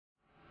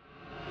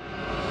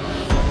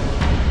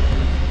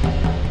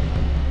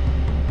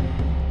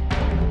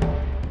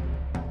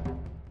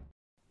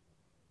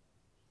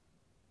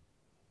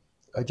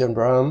Ajahn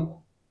Brahm,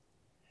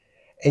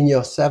 in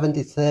your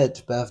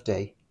 73rd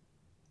birthday,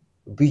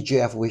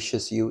 BJF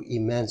wishes you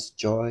immense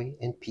joy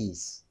and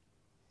peace.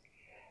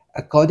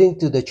 According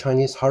to the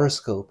Chinese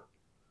horoscope,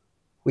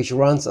 which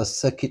runs a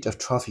circuit of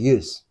 12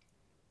 years,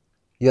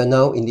 you are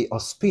now in the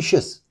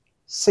auspicious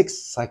 6th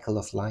cycle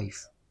of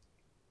life.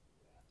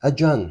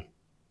 Ajahn,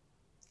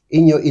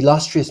 in your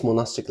illustrious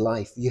monastic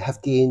life, you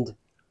have gained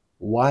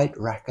wide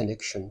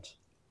recognition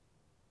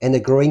and a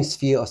growing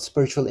sphere of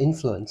spiritual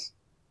influence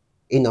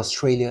in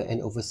Australia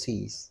and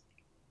overseas.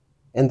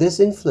 And this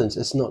influence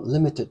is not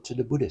limited to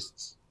the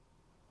Buddhists.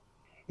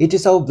 It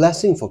is our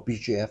blessing for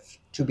BGF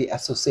to be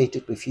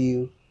associated with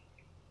you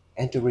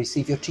and to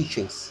receive your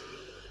teachings.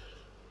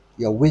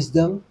 Your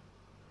wisdom,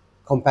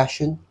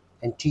 compassion,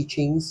 and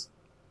teachings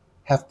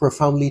have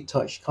profoundly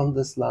touched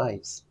countless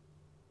lives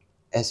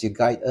as you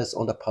guide us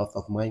on the path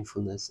of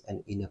mindfulness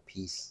and inner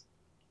peace.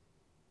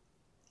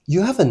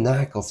 You have a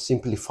knack of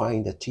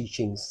simplifying the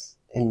teachings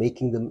and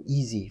making them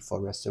easy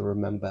for us to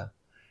remember.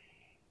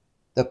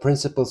 The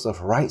principles of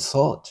right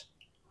thought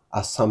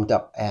are summed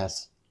up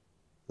as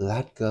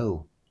let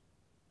go,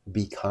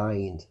 be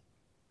kind,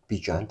 be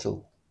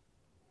gentle.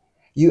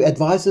 You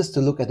advise us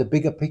to look at the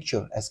bigger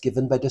picture as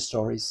given by the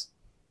stories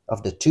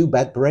of the 2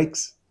 bad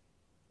breaks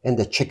and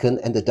the chicken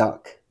and the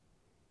duck,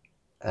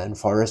 and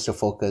for us to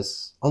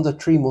focus on the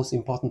 3 most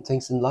important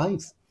things in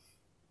life,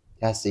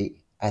 as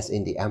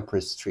in the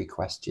Emperor's 3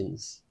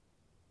 questions.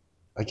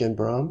 Ajahn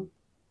Brahm,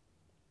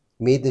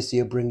 may this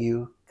year bring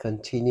you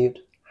continued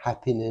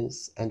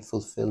happiness and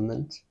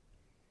fulfillment.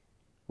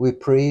 We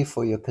pray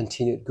for your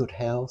continued good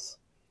health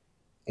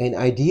and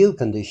ideal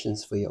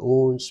conditions for your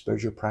own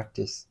spiritual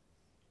practice.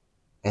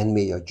 And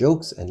may your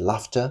jokes and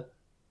laughter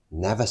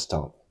never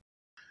stop.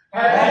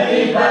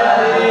 Happy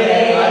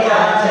birthday,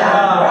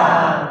 Ajahn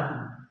Brahm!